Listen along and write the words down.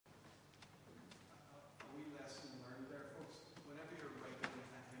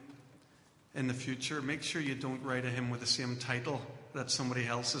in the future, make sure you don't write a hymn with the same title that somebody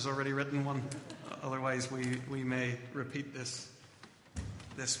else has already written one. Otherwise, we may repeat this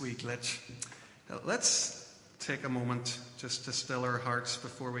wee glitch. Let's take a moment just to still our hearts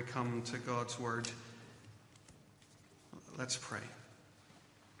before we come to God's Word. Let's pray.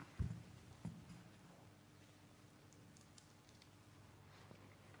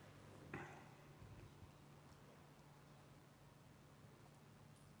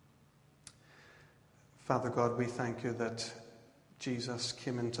 Father God, we thank you that Jesus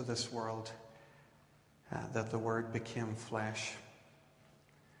came into this world, that the Word became flesh.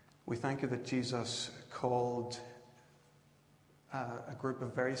 We thank you that Jesus called a group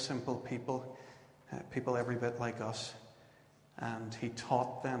of very simple people, people every bit like us, and he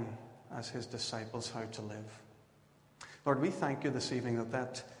taught them as his disciples how to live. Lord, we thank you this evening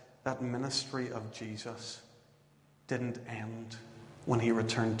that ministry of Jesus didn't end when he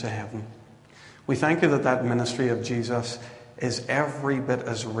returned to heaven. We thank you that ministry of Jesus is every bit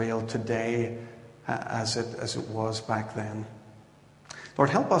as real today as it was back then. Lord,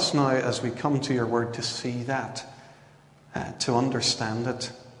 help us now as we come to your word to see that, to understand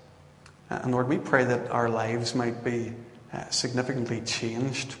it. And Lord, we pray that our lives might be significantly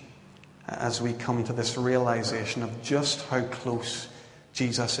changed as we come to this realization of just how close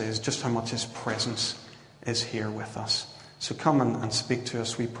Jesus is, just how much his presence is here with us. So come and speak to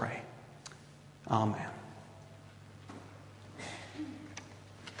us, we pray. Amen.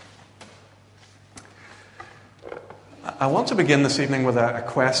 I want to begin this evening with a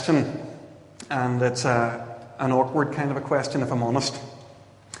question, and it's an awkward kind of a question, if I'm honest.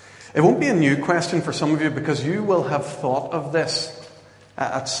 It won't be a new question for some of you because you will have thought of this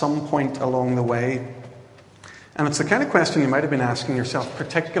at some point along the way. And it's the kind of question you might have been asking yourself,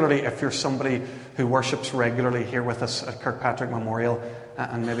 particularly if you're somebody who worships regularly here with us at Kirkpatrick Memorial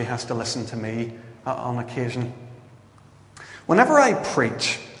and maybe has to listen to me on occasion. Whenever I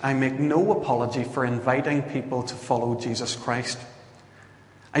preach, I make no apology for inviting people to follow Jesus Christ.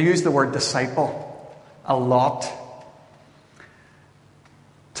 I use the word disciple a lot.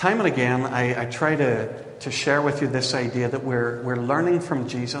 Time and again, I try to share with you this idea that we're learning from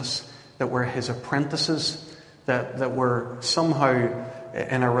Jesus, that we're his apprentices, that we're somehow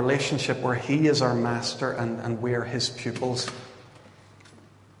in a relationship where he is our master and we're his pupils.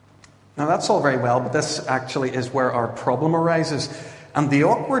 Now that's all very well, but this actually is where our problem arises. And the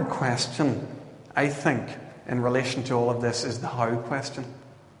awkward question, I think, in relation to all of this is the how question.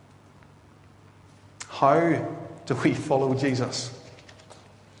 How do we follow Jesus?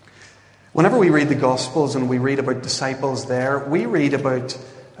 Whenever we read the Gospels and we read about disciples there, we read about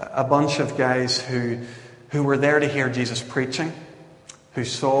a bunch of guys who were there to hear Jesus preaching, who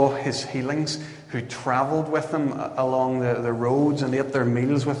saw his healings, who travelled with him along the roads and ate their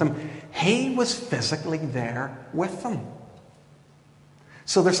meals with him. He was physically there with them.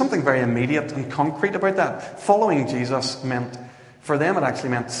 So there's something very immediate and concrete about that. Following Jesus meant, for them it actually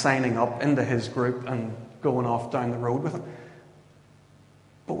meant signing up into his group and going off down the road with him.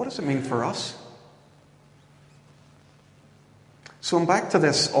 But what does it mean for us? So I'm back to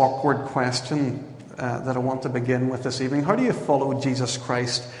this awkward question that I want to begin with this evening. How do you follow Jesus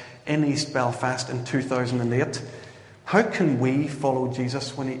Christ in East Belfast in 2008? How can we follow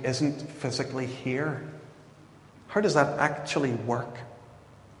Jesus when he isn't physically here? How does that actually work?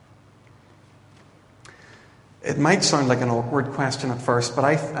 It might sound like an awkward question at first, but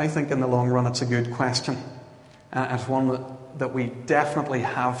I think in the long run it's a good question. And it's one that we definitely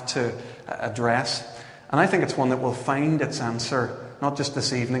have to address. And I think it's one that will find its answer, not just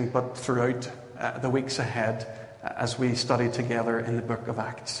this evening, but throughout the weeks ahead as we study together in the book of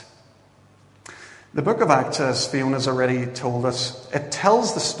Acts. The book of Acts, as Fiona's already told us, it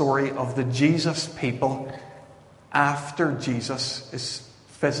tells the story of the Jesus people after Jesus is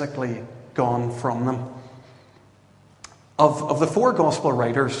physically gone from them. Of the four gospel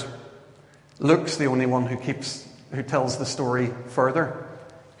writers, Luke's the only one who tells the story further.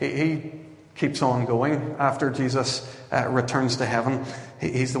 He keeps on going after Jesus returns to heaven.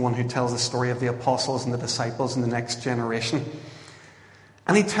 He's the one who tells the story of the apostles and the disciples in the next generation.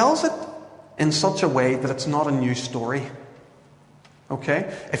 And he tells it in such a way that it's not a new story.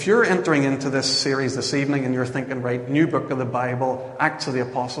 Okay? If you're entering into this series this evening and you're thinking, right, new book of the Bible, Acts of the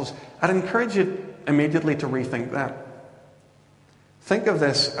Apostles, I'd encourage you immediately to rethink that. Think of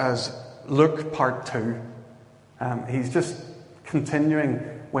this as Luke part 2. He's just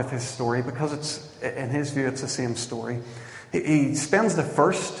continuing with his story because it's, in his view, it's the same story. He spends the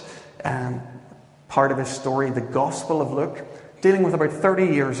first part of his story, the Gospel of Luke, dealing with about 30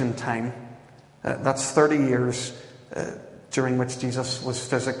 years in time. That's 30 years during which Jesus was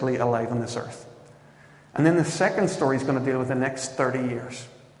physically alive on this earth. And then the second story is going to deal with the next 30 years.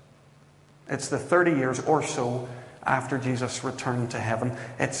 It's the 30 years or so after Jesus returned to heaven.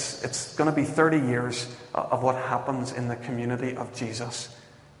 It's going to be 30 years of what happens in the community of Jesus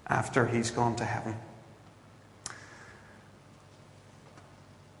after he's gone to heaven.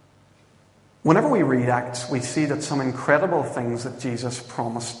 Whenever we read Acts, we see that some incredible things that Jesus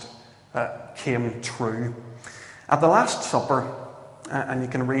promised came true. At the Last Supper, and you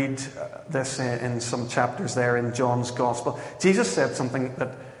can read this in some chapters there in John's Gospel, Jesus said something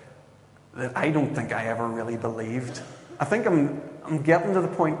that I don't think I ever really believed. I think I'm getting to the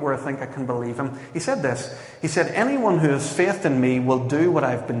point where I think I can believe him. He said this. He said, anyone who has faith in me will do what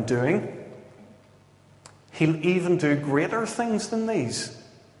I've been doing. He'll even do greater things than these,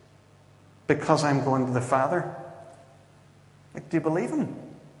 because I'm going to the Father. Like, do you believe him?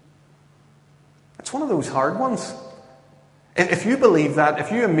 It's one of those hard ones. If you believe that,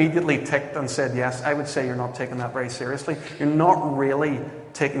 if you immediately ticked and said yes, I would say you're not taking that very seriously. You're not really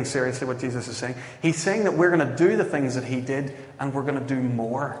taking seriously what Jesus is saying. He's saying that we're going to do the things that he did, and we're going to do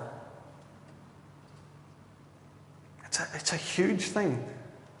more. It's a huge thing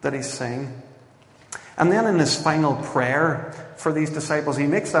that he's saying. And then in his final prayer for these disciples, he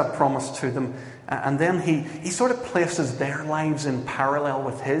makes that promise to them, and then he sort of places their lives in parallel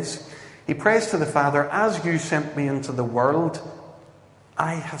with his. He prays to the Father, as you sent me into the world,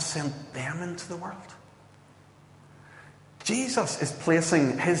 I have sent them into the world. Jesus is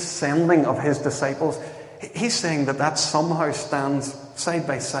placing his sending of his disciples, he's saying that somehow stands side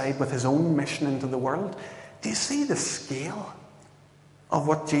by side with his own mission into the world. Do you see the scale of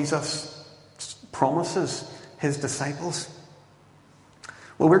what Jesus promises his disciples?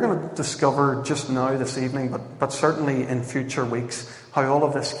 Well, we're going to discover just now this evening, but certainly in future weeks, how all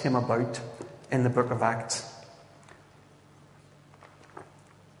of this came about in the book of Acts.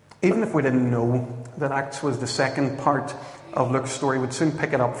 Even if we didn't know that Acts was the second part of Luke's story, we'd soon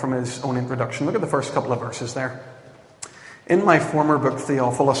pick it up from his own introduction. Look at the first couple of verses there. In my former book,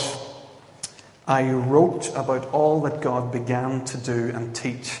 Theophilus, I wrote about all that God began to do and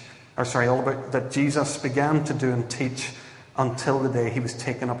teach, all about that Jesus began to do and teach until the day he was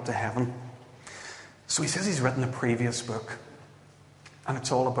taken up to heaven. So he says he's written a previous book, and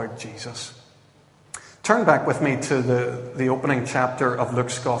it's all about Jesus. Turn back with me to the opening chapter of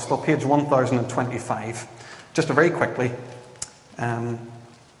Luke's Gospel, page 1025. Just very quickly.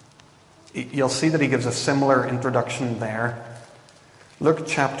 You'll see that he gives a similar introduction there. Luke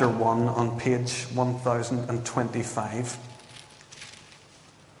chapter 1 on page 1025.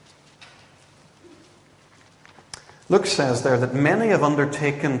 Luke says there that many have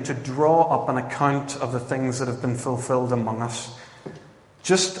undertaken to draw up an account of the things that have been fulfilled among us,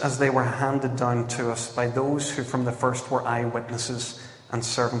 just as they were handed down to us by those who from the first were eyewitnesses and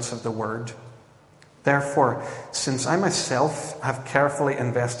servants of the word. Therefore, since I myself have carefully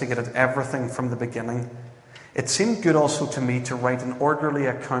investigated everything from the beginning, it seemed good also to me to write an orderly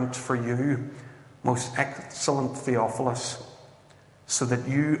account for you, most excellent Theophilus, so that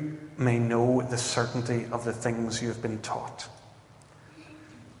you may know the certainty of the things you have been taught.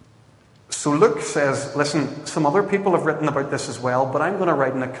 So Luke says, listen, some other people have written about this as well, but I'm going to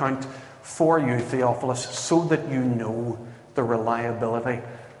write an account for you, Theophilus, so that you know the reliability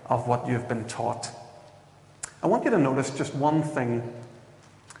of what you've been taught. I want you to notice just one thing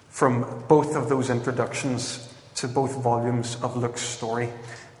from both of those introductions to both volumes of Luke's story.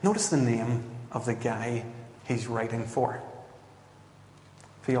 Notice the name of the guy he's writing for.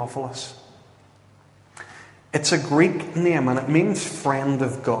 Theophilus. It's a Greek name, and it means friend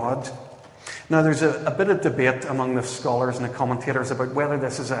of God. Now, there's a bit of debate among the scholars and the commentators about whether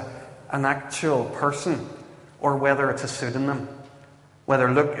this is an actual person or whether it's a pseudonym.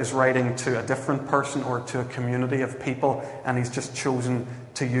 Whether Luke is writing to a different person or to a community of people, and he's just chosen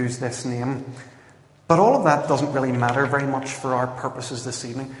to use this name. But all of that doesn't really matter very much for our purposes this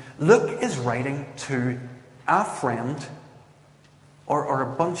evening. Luke is writing to a friend or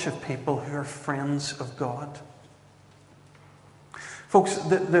a bunch of people who are friends of God. Folks,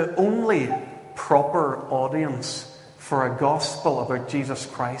 the only proper audience for a gospel about Jesus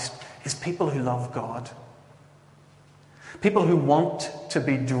Christ is people who love God. People who want to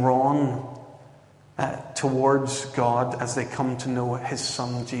be drawn towards God as they come to know his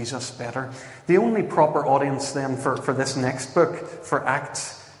Son Jesus better. The only proper audience then for this next book, for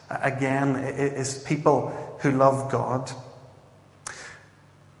Acts, again, is people who love God.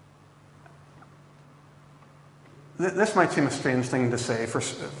 This might seem a strange thing to say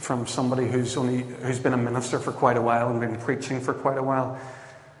from somebody who's been a minister for quite a while and been preaching for quite a while.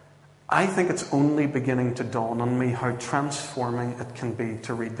 I think it's only beginning to dawn on me how transforming it can be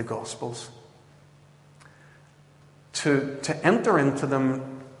to read the Gospels. To enter into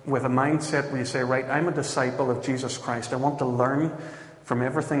them with a mindset where you say, right, I'm a disciple of Jesus Christ. I want to learn from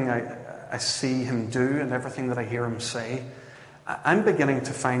everything I see him do and everything that I hear him say. I'm beginning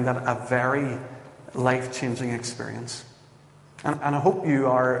to find that a very life-changing experience. And I hope you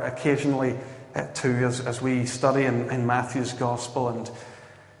are occasionally too, as we study in Matthew's Gospel. And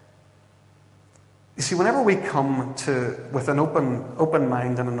you see, whenever we come with an open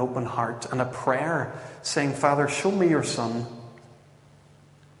mind and an open heart and a prayer saying, Father, show me your Son,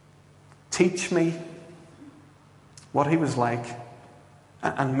 teach me what he was like,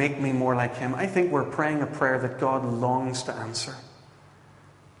 and make me more like him, I think we're praying a prayer that God longs to answer.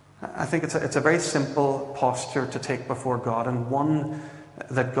 I think it's a very simple posture to take before God, and one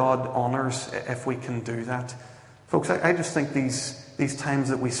that God honours if we can do that. Folks, I just think these times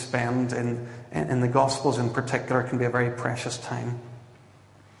that we spend in the Gospels in particular can be a very precious time.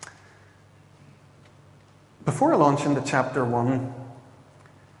 Before I launch into chapter 1,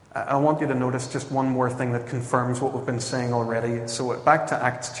 I want you to notice just one more thing that confirms what we've been saying already. So back to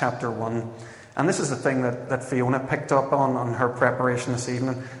Acts chapter 1. And this is the thing that Fiona picked up on her preparation this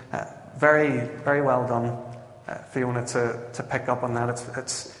evening. Very, very well done, Fiona, to pick up on that.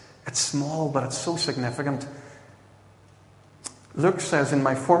 It's small, but it's so significant. Luke says, in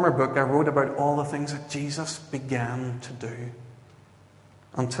my former book, I wrote about all the things that Jesus began to do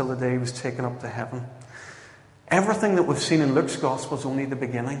until the day he was taken up to heaven. Everything that we've seen in Luke's Gospel is only the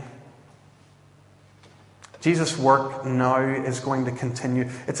beginning. Jesus' work now is going to continue.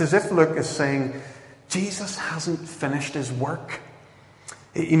 It's as if Luke is saying, Jesus hasn't finished his work.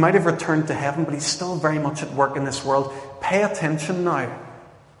 He might have returned to heaven, but he's still very much at work in this world. Pay attention now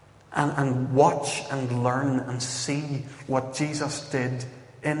and watch and learn and see what Jesus did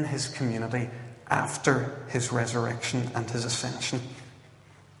in his community after his resurrection and his ascension.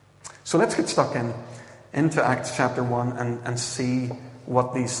 So let's get stuck into Acts chapter 1 and see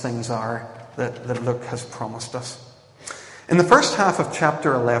what these things are that Luke has promised us. In the first half of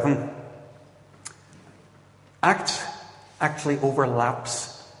chapter 11, Acts actually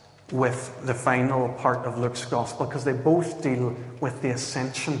overlaps with the final part of Luke's Gospel because they both deal with the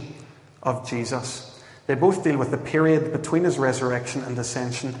ascension of Jesus. They both deal with the period between his resurrection and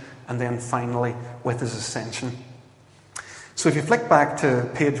ascension, and then finally with his ascension. So if you flick back to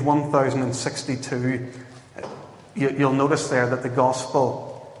page 1062, you'll notice there that the Gospel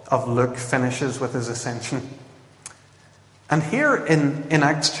of Luke finishes with his ascension. And here in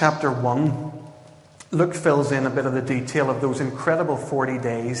Acts chapter 1, Luke fills in a bit of the detail of those incredible 40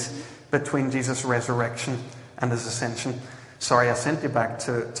 days between Jesus' resurrection and his ascension. Sorry, I sent you back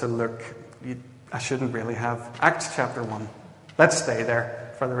to Luke. I shouldn't really have. Acts chapter 1. Let's stay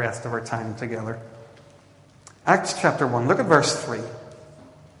there for the rest of our time together. Acts chapter 1. Look at verse 3.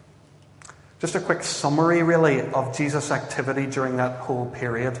 Just a quick summary, really, of Jesus' activity during that whole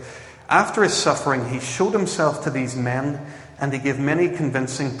period. After his suffering, he showed himself to these men, and he gave many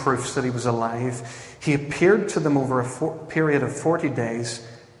convincing proofs that he was alive. He appeared to them over a period of 40 days,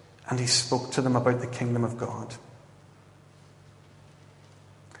 and he spoke to them about the kingdom of God.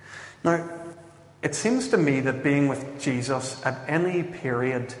 Now, it seems to me that being with Jesus at any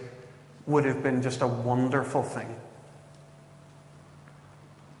period would have been just a wonderful thing.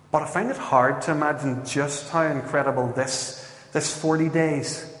 But I find it hard to imagine just how incredible this 40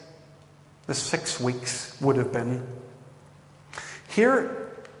 days, this 6 weeks would have been. Here,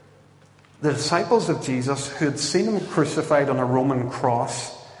 the disciples of Jesus who had seen him crucified on a Roman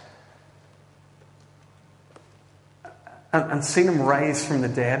cross and seen him rise from the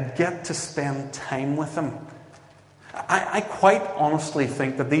dead get to spend time with him. I quite honestly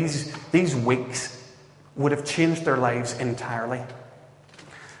think that these weeks would have changed their lives entirely.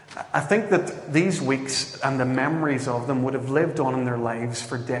 I think that these weeks and the memories of them would have lived on in their lives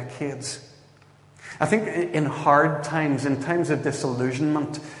for decades. I think in hard times, in times of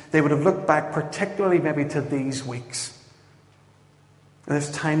disillusionment, they would have looked back particularly maybe to these weeks. This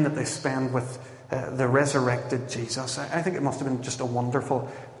time that they spend with the resurrected Jesus. I think it must have been just a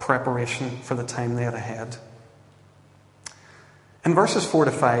wonderful preparation for the time they had ahead. In verses 4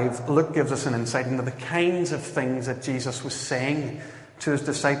 to 5, Luke gives us an insight into the kinds of things that Jesus was saying to his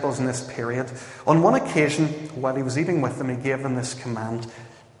disciples in this period. On one occasion, while he was eating with them, he gave them this command: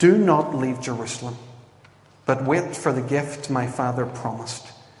 do not leave Jerusalem, but wait for the gift my Father promised,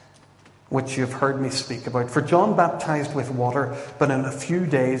 which you have heard me speak about. For John baptized with water, but in a few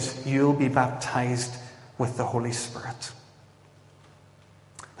days you'll be baptized with the Holy Spirit.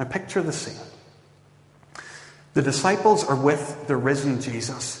 Now picture the scene. The disciples are with the risen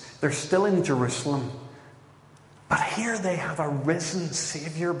Jesus. They're still in Jerusalem. But here they have a risen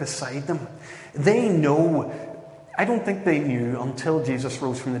Savior beside them. They know, I don't think they knew until Jesus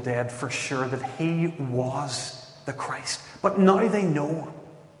rose from the dead for sure that he was the Christ. But now they know.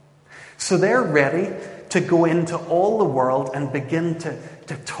 So they're ready to go into all the world and begin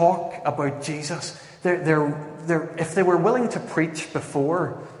to talk about Jesus. If they were willing to preach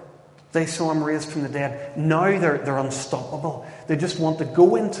before they saw him raised from the dead, now they're unstoppable. They just want to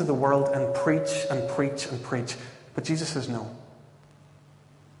go into the world and preach and preach and preach. But Jesus says no.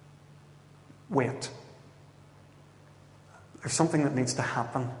 Wait. There's something that needs to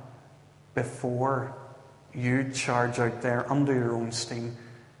happen before you charge out there under your own steam.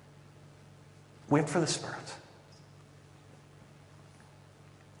 Wait for the Spirit.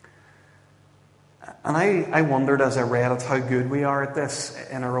 And I wondered as I read it how good we are at this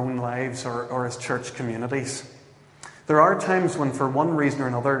in our own lives or as church communities. There are times when for one reason or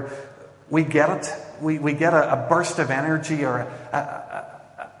another we get it. We get a burst of energy or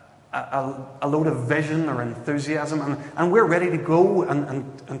a load of vision or enthusiasm and we're ready to go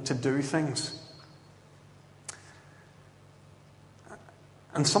and to do things.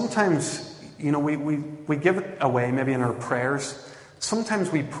 And sometimes, we give it away maybe in our prayers. Sometimes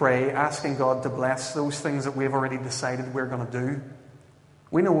we pray asking God to bless those things that we've already decided we're going to do.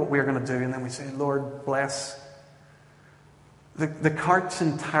 We know what we're going to do, and then we say, Lord, bless. The cart's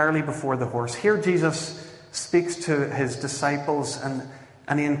entirely before the horse. Here Jesus speaks to his disciples,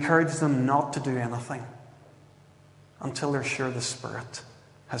 and he encourages them not to do anything until they're sure the Spirit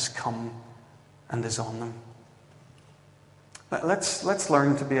has come and is on them. Let's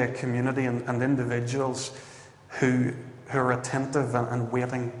learn to be a community and individuals who are attentive and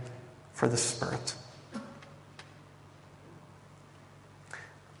waiting for the Spirit.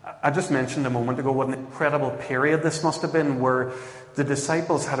 I just mentioned a moment ago what an incredible period this must have been where the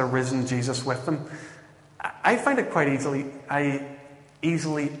disciples had a risen Jesus with them. I find it quite easily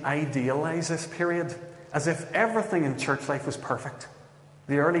idealize this period as if everything in church life was perfect.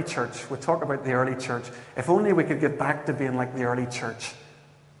 The early church, we talk about the early church. If only we could get back to being like the early church.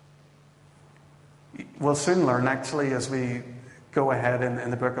 We'll soon learn, actually, as we go ahead in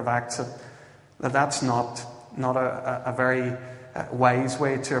the book of Acts, that's not a very wise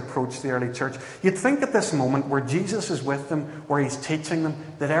way to approach the early church. You'd think at this moment where Jesus is with them, where he's teaching them,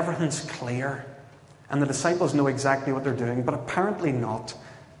 that everything's clear and the disciples know exactly what they're doing, but apparently not.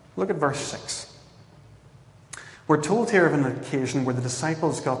 Look at verse 6. We're told here of an occasion where the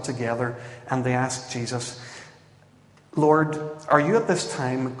disciples got together and they asked Jesus, Lord, are you at this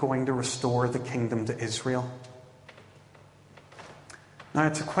time going to restore the kingdom to Israel? Now,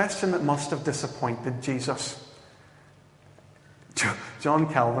 it's a question that must have disappointed Jesus.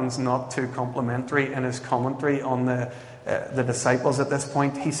 John Calvin's not too complimentary in his commentary on the disciples at this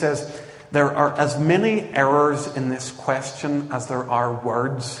point. He says, there are as many errors in this question as there are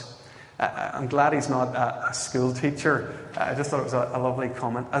words. I'm glad he's not a school teacher. I just thought it was a lovely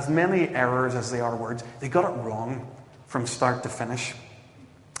comment. As many errors as they are words. They got it wrong from start to finish.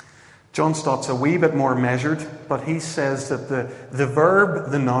 John Stott's a wee bit more measured, but he says that the verb,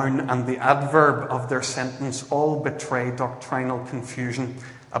 the noun, and the adverb of their sentence all betray doctrinal confusion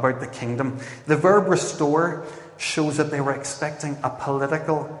about the kingdom. The verb restore shows that they were expecting a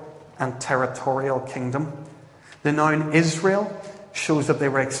political and territorial kingdom. The noun Israel shows that they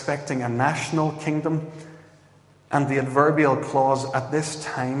were expecting a national kingdom. And the adverbial clause at this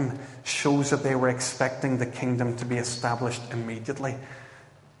time shows that they were expecting the kingdom to be established immediately.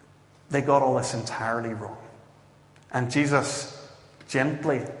 They got all this entirely wrong. And Jesus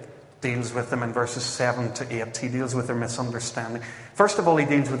gently deals with them in verses 7 to 8. He deals with their misunderstanding. First of all, he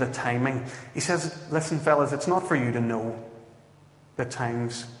deals with the timing. He says, listen, fellas, it's not for you to know the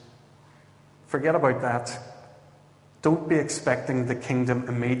times. Forget about that. Don't be expecting the kingdom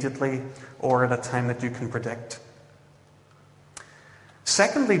immediately or at a time that you can predict.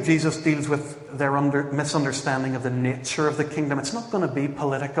 Secondly, Jesus deals with their misunderstanding of the nature of the kingdom. It's not going to be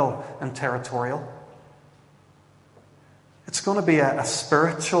political and territorial. It's going to be a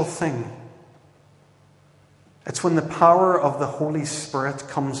spiritual thing. It's when the power of the Holy Spirit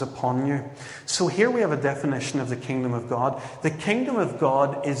comes upon you. So here we have a definition of the kingdom of God. The kingdom of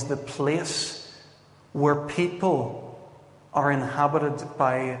God is the place where people are inhabited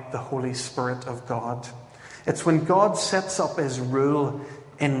by the Holy Spirit of God. It's when God sets up his rule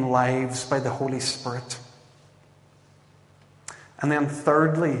in lives by the Holy Spirit. And then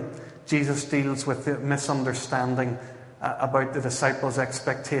thirdly, Jesus deals with the misunderstanding about the disciples'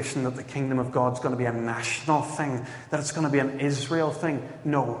 expectation that the kingdom of God is going to be a national thing, that it's going to be an Israel thing.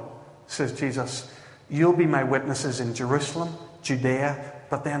 No, says Jesus, you'll be my witnesses in Jerusalem, Judea,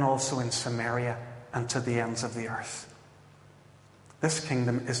 but then also in Samaria and to the ends of the earth. This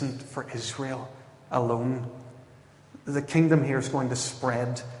kingdom isn't for Israel alone. The kingdom here is going to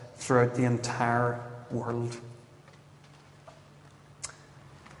spread throughout the entire world.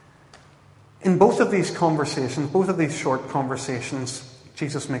 In both of these conversations, both of these short conversations,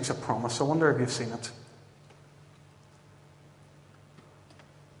 Jesus makes a promise. I wonder if you've seen it.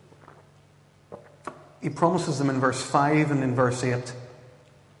 He promises them in verse 5 and in verse 8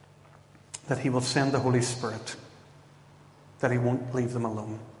 that he will send the Holy Spirit, that he won't leave them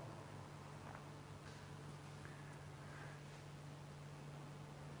alone.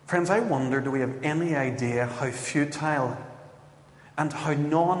 Friends, I wonder, do we have any idea how futile and how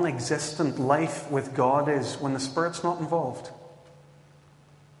non-existent life with God is when the Spirit's not involved?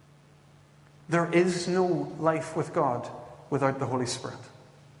 There is no life with God without the Holy Spirit.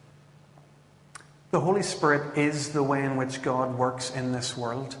 The Holy Spirit is the way in which God works in this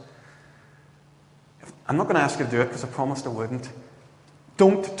world. I'm not going to ask you to do it because I promised I wouldn't.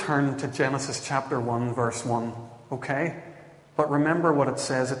 Don't turn to Genesis chapter 1, verse 1, okay? But remember what it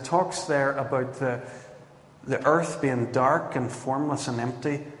says. It talks there about the earth being dark and formless and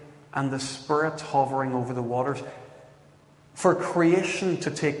empty, and the Spirit hovering over the waters. For creation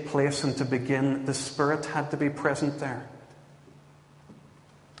to take place and to begin, the Spirit had to be present there.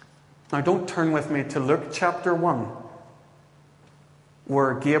 Now don't turn with me to Luke chapter 1,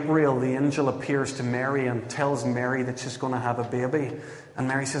 where Gabriel, the angel, appears to Mary and tells Mary that she's going to have a baby. And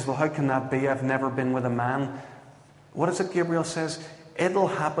Mary says, well, how can that be? I've never been with a man. What is it Gabriel says? It'll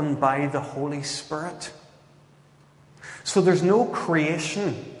happen by the Holy Spirit. So there's no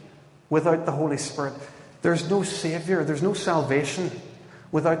creation without the Holy Spirit. There's no Savior. There's no salvation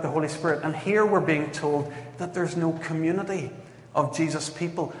without the Holy Spirit. And here we're being told that there's no community of Jesus'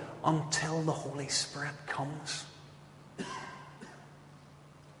 people until the Holy Spirit comes.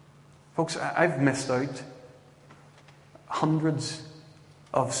 Folks, I've missed out hundreds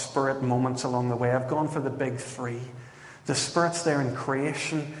of Spirit moments along the way. I've gone for the big three. The Spirit's there in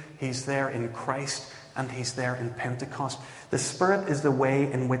creation, He's there in Christ, and He's there in Pentecost. The Spirit is the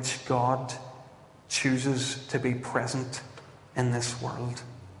way in which God chooses to be present in this world.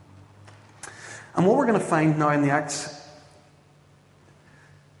 And what we're going to find now in the Acts,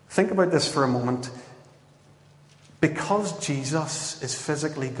 think about this for a moment. Because Jesus is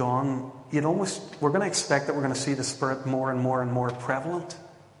physically gone, we're going to expect that we're going to see the Spirit more and more and more prevalent.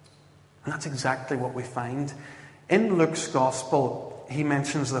 And that's exactly what we find. In Luke's Gospel, he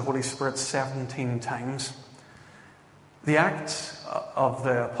mentions the Holy Spirit 17 times. The Acts of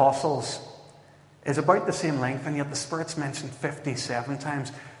the Apostles is about the same length, and yet the Spirit's mentioned 57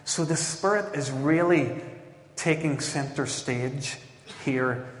 times. So the Spirit is really taking center stage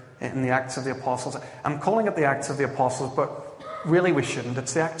here in the Acts of the Apostles. I'm calling it the Acts of the Apostles, but really we shouldn't.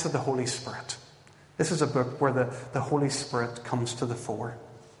 It's the Acts of the Holy Spirit. This is a book where the Holy Spirit comes to the fore.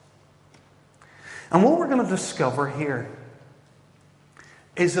 And what we're going to discover here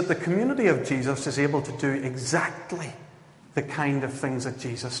is that the community of Jesus is able to do exactly the kind of things that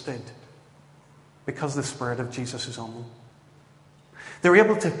Jesus did because the Spirit of Jesus is on them. They're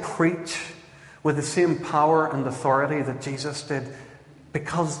able to preach with the same power and authority that Jesus did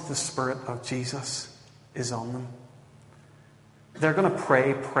because the Spirit of Jesus is on them. They're going to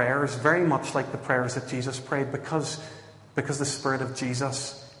pray prayers very much like the prayers that Jesus prayed because the Spirit of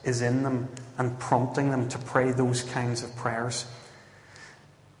Jesus is in them and prompting them to pray those kinds of prayers.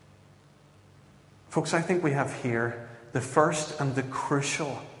 Folks, I think we have here the first and the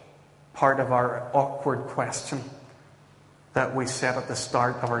crucial part of our awkward question that we set at the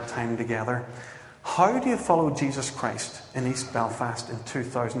start of our time together. How do you follow Jesus Christ in East Belfast in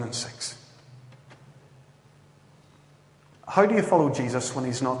 2006? How do you follow Jesus when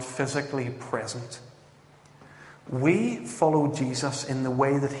He's not physically present? We follow Jesus in the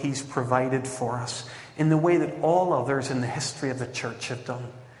way that He's provided for us, in the way that all others in the history of the church have done.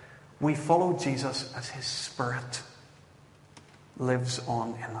 We follow Jesus as His Spirit lives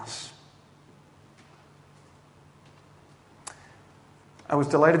on in us. I was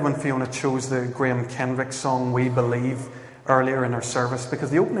delighted when Fiona chose the Graham Kendrick song, We Believe, earlier in our service,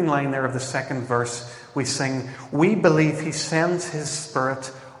 because the opening line there of the second verse, we sing, we believe He sends His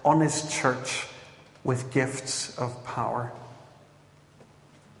Spirit on His church with gifts of power.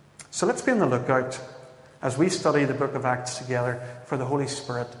 So let's be on the lookout as we study the book of Acts together for the Holy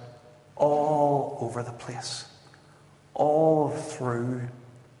Spirit all over the place, all through.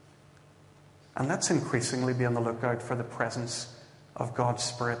 And let's increasingly be on the lookout for the presence of God's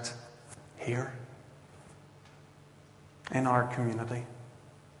Spirit here, in our community,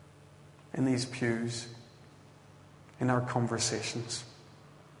 in these pews, in our conversations.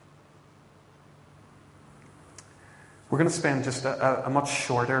 We're going to spend just a much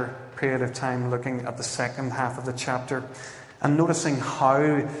shorter period of time looking at the second half of the chapter and noticing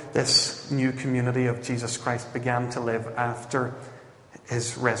how this new community of Jesus Christ began to live after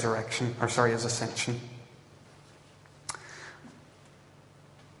his his ascension.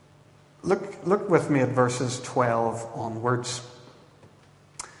 Look with me at verses 12 onwards.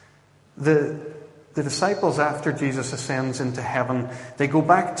 The disciples, after Jesus ascends into heaven, they go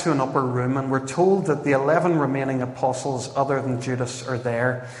back to an upper room, and we're told that the 11 remaining apostles, other than Judas, are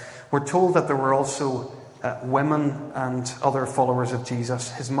there. We're told that there were also women and other followers of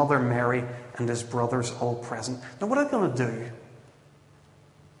Jesus, his mother Mary and his brothers all present. Now, what are they going to do?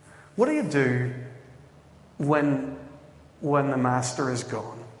 What do you do when the master is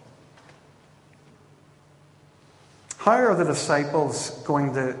gone? How are the disciples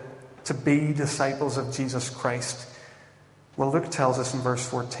going to be disciples of Jesus Christ? Well, Luke tells us in verse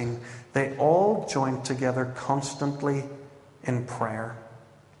 14, they all joined together constantly in prayer.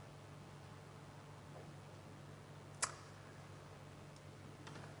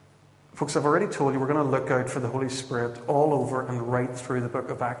 Folks, I've already told you we're going to look out for the Holy Spirit all over and right through the book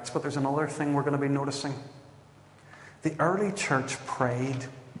of Acts, but there's another thing we're going to be noticing. The early church prayed.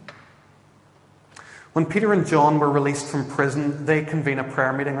 When Peter and John were released from prison, they convene a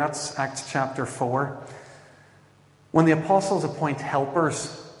prayer meeting. That's Acts chapter 4. When the apostles appoint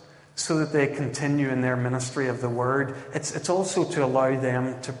helpers so that they continue in their ministry of the word, it's also to allow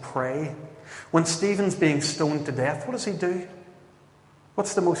them to pray. When Stephen's being stoned to death, what does he do?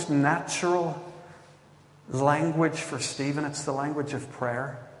 What's the most natural language for Stephen? It's the language of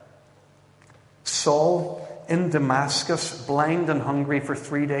prayer. Saul, in Damascus, blind and hungry for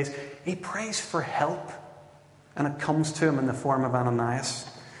 3 days, he prays for help, and it comes to him in the form of Ananias.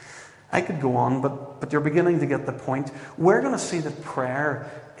 I could go on, but you're beginning to get the point. We're going to see that prayer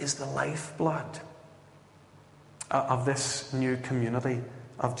is the lifeblood of this new community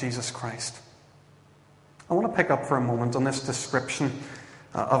of Jesus Christ. I want to pick up for a moment on this description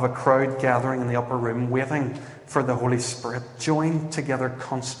of a crowd gathering in the upper room, waiting for the Holy Spirit, joined together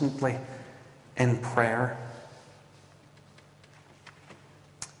constantly in prayer.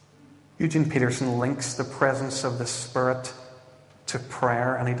 Eugene Peterson links the presence of the Spirit to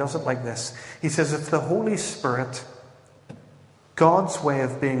prayer, and he does it like this. He says, if the Holy Spirit, God's way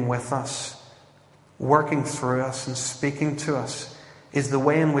of being with us, working through us and speaking to us, is the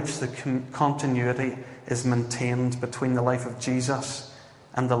way in which the continuity is maintained between the life of Jesus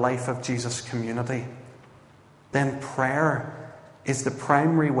and the life of Jesus' community, then prayer is the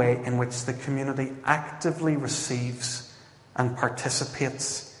primary way in which the community actively receives and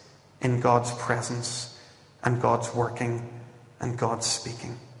participates in God's presence and God's working and God's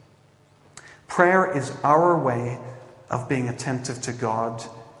speaking. Prayer is our way of being attentive to God,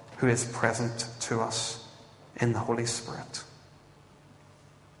 who is present to us in the Holy Spirit.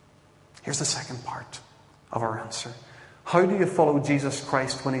 Here's the second part of our answer. How do you follow Jesus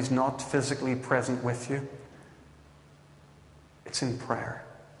Christ when he's not physically present with you? It's in prayer.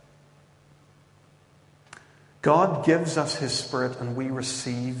 God gives us his Spirit, and we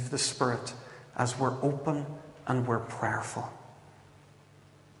receive the Spirit as we're open and we're prayerful.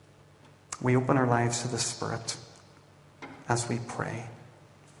 We open our lives to the Spirit as we pray.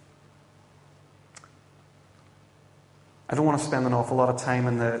 I don't want to spend an awful lot of time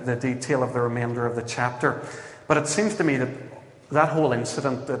in the detail of the remainder of the chapter, but it seems to me that that whole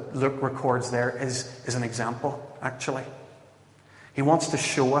incident that Luke records there is an example, actually. He wants to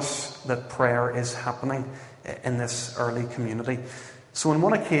show us that prayer is happening in this early community. So on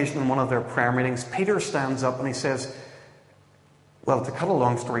one occasion, in one of their prayer meetings, Peter stands up and he says, well, to cut a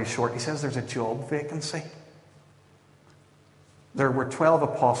long story short, he says there's a job vacancy. There were 12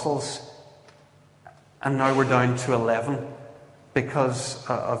 apostles, and now we're down to 11 because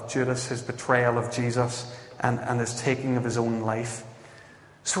of Judas, his betrayal of Jesus, and his taking of his own life.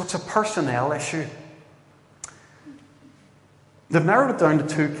 So it's a personnel issue. They've narrowed it down to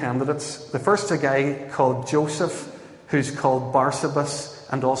two candidates. The first is a guy called Joseph, who's called Barsabas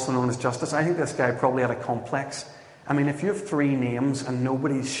and also known as Justus. I think this guy probably had a complex. I mean, if you have three names and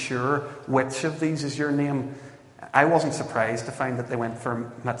nobody's sure which of these is your name, I wasn't surprised to find that they went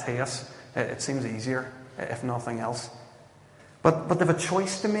for Matthias. It seems easier, if nothing else. But they have a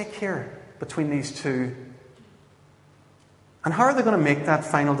choice to make here between these two. And how are they going to make that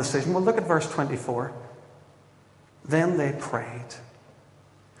final decision? Well, look at verse 24. Then they prayed.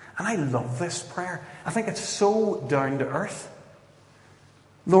 And I love this prayer. I think it's so down to earth.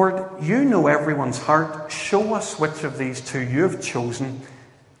 Lord, you know everyone's heart. Show us which of these two you have chosen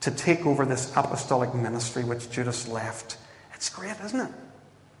to take over this apostolic ministry which Judas left. It's great, isn't it?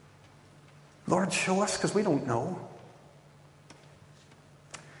 Lord, show us, because we don't know.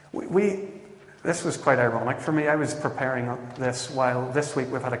 This was quite ironic for me. I was preparing this while this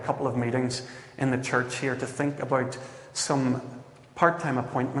week we've had a couple of meetings in the church here to think about some part-time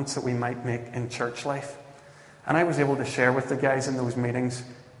appointments that we might make in church life. And I was able to share with the guys in those meetings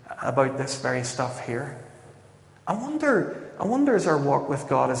about this very stuff here. I wonder is our walk with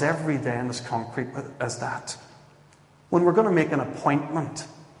God as every day and as concrete as that? When we're going to make an appointment,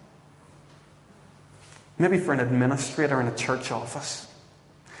 maybe for an administrator in a church office,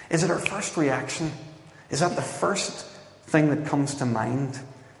 is it our first reaction? Is that the first thing that comes to mind,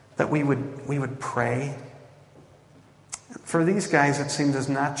 that we would pray? For these guys, it seemed as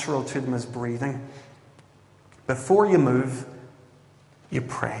natural to them as breathing. Before you move, you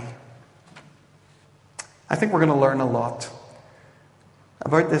pray. I think we're going to learn a lot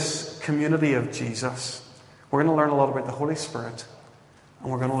about this community of Jesus. We're going to learn a lot about the Holy Spirit,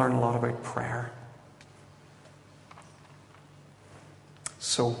 and we're going to learn a lot about prayer.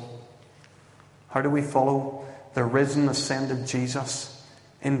 So, how do we follow the risen, ascended Jesus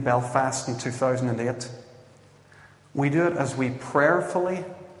in Belfast in 2008? We do it as we prayerfully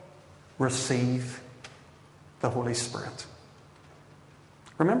receive the Holy Spirit.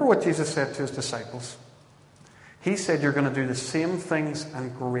 Remember what Jesus said to his disciples. He said, you're going to do the same things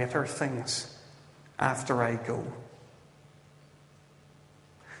and greater things after I go.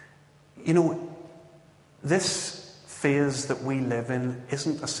 You know, this phase that we live in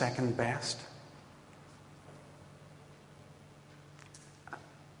isn't a second best.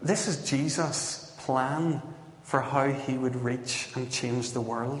 This is Jesus' plan for how he would reach and change the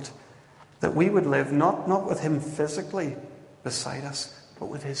world. That we would live not with him physically beside us, but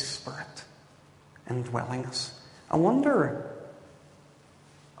with his Spirit indwelling us. I wonder,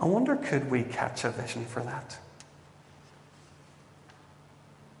 could we catch a vision for that?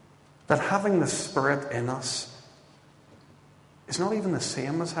 That having the Spirit in us is not even the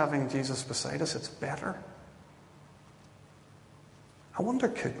same as having Jesus beside us, it's better. I wonder,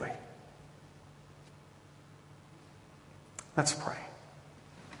 could we? Let's pray.